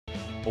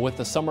With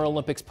the Summer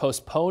Olympics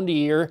postponed a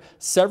year,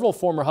 several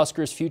former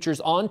Huskers futures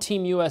on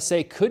Team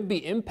USA could be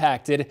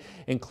impacted,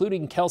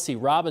 including Kelsey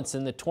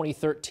Robinson, the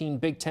 2013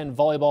 Big Ten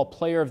Volleyball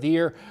Player of the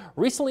Year,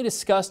 recently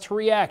discussed her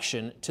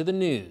reaction to the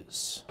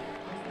news.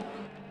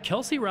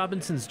 Kelsey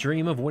Robinson's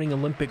dream of winning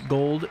Olympic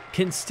gold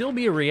can still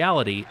be a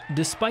reality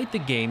despite the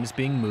games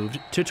being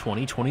moved to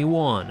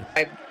 2021.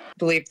 I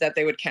believed that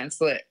they would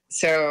cancel it.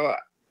 So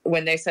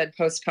when they said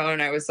postpone,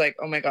 I was like,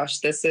 oh my gosh,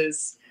 this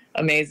is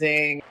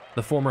amazing.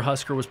 The former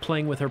Husker was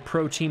playing with her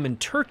pro team in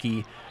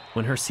Turkey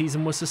when her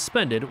season was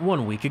suspended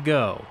 1 week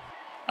ago.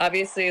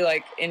 Obviously,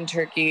 like in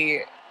Turkey,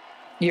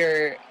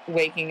 you're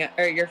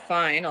you're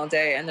fine all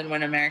day, and then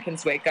when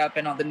Americans wake up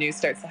and all the news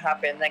starts to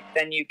happen, like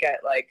then you get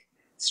like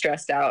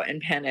stressed out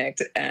and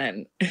panicked,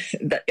 and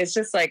it's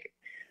just like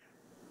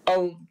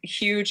a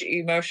huge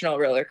emotional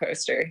roller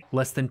coaster.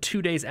 Less than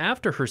 2 days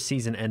after her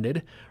season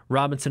ended,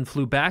 Robinson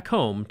flew back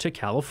home to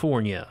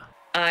California.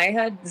 I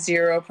had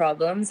zero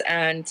problems,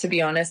 and to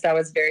be honest, that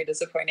was very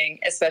disappointing,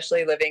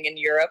 especially living in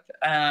Europe.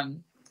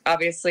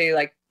 Obviously,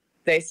 like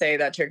they say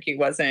that Turkey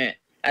wasn't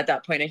at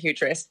that point a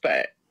huge risk,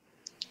 but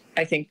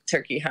I think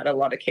Turkey had a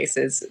lot of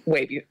cases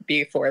way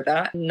before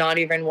that. Not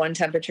even one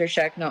temperature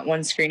check, not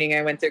one screening.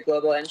 I went through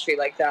global entry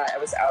like that. I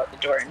was out the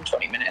door in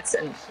 20 minutes,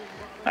 and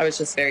I was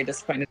just very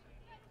disappointed.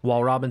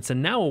 While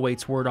Robinson now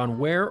awaits word on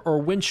where or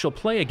when she'll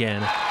play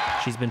again,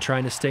 she's been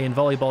trying to stay in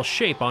volleyball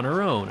shape on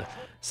her own,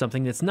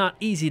 something that's not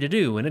easy to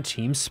do in a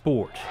team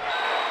sport.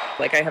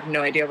 Like, I have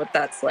no idea what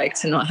that's like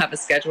to not have a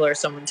schedule or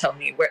someone tell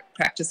me where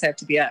practice I have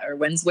to be at or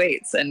when's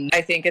weights. And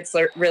I think it's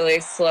really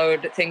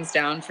slowed things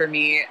down for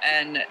me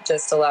and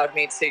just allowed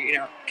me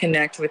to,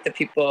 connect with the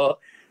people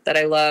that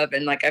I love.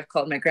 And like, I've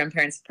called my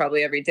grandparents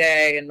probably every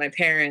day and my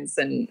parents,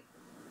 and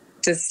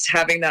just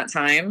having that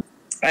time,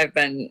 I've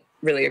been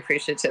really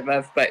appreciative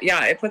of. But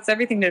yeah, it puts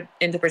everything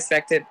into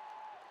perspective.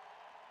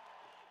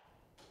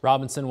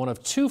 Robinson, one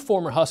of 2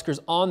 former Huskers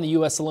on the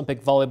U.S.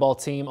 Olympic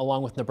volleyball team,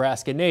 along with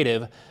Nebraska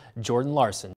native Jordan Larson.